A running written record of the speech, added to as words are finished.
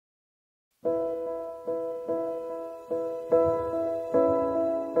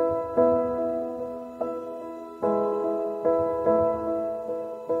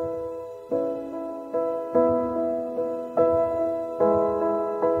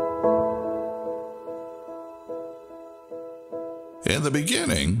In the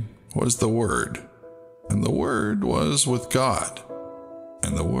beginning was the Word, and the Word was with God,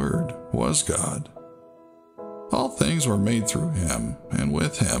 and the Word was God. All things were made through him, and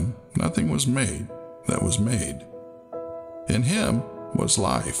with him nothing was made that was made. In him was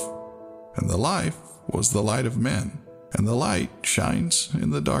life, and the life was the light of men, and the light shines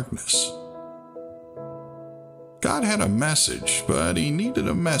in the darkness. God had a message, but he needed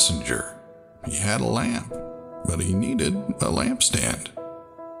a messenger. He had a lamp, but he needed a lampstand.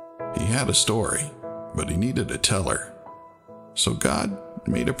 He had a story, but he needed a teller. So God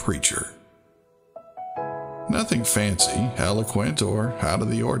made a preacher. Nothing fancy, eloquent, or out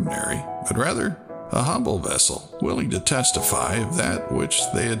of the ordinary, but rather a humble vessel, willing to testify of that which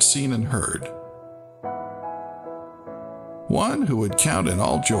they had seen and heard. One who would count it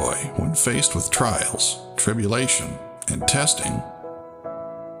all joy when faced with trials, tribulation, and testing.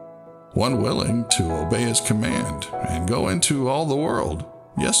 One willing to obey his command and go into all the world,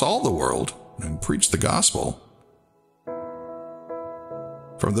 yes, all the world, and preach the gospel.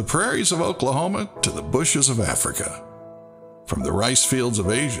 From the prairies of Oklahoma to the bushes of Africa, from the rice fields of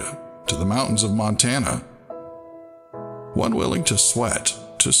Asia to the mountains of Montana, one willing to sweat,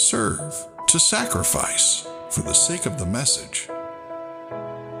 to serve, to sacrifice for the sake of the message.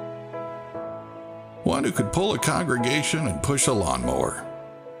 One who could pull a congregation and push a lawnmower,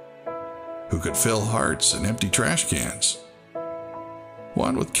 who could fill hearts and empty trash cans.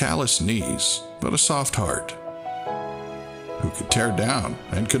 One with calloused knees, but a soft heart, who could tear down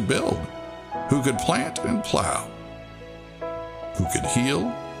and could build, who could plant and plow, who could heal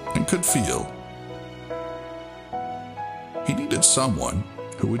and could feel. He needed someone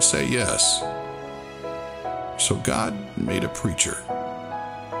who would say yes. So God made a preacher.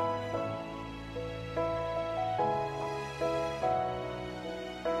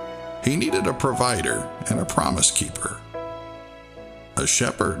 He needed a provider and a promise keeper, a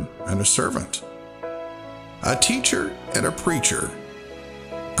shepherd and a servant, a teacher and a preacher,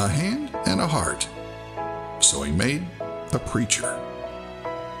 a hand and a heart. So he made a preacher.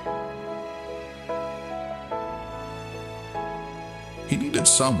 He needed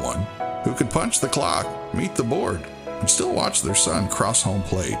someone who could punch the clock, meet the board, and still watch their son cross home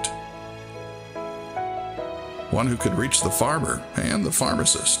plate. One who could reach the farmer and the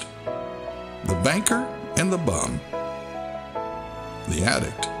pharmacist, the banker and the bum, the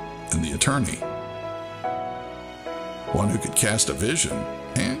addict and the attorney. One who could cast a vision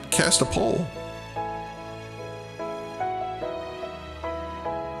and cast a pole.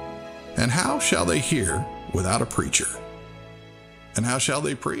 And how shall they hear without a preacher? And how shall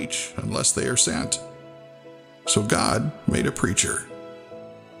they preach unless they are sent? So God made a preacher.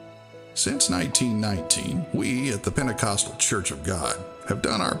 Since 1919, we at the Pentecostal Church of God have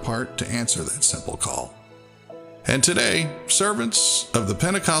done our part to answer that simple call. And today, servants of the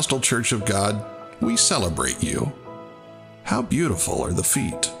Pentecostal Church of God, we celebrate you. How beautiful are the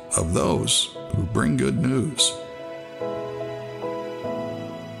feet of those who bring good news.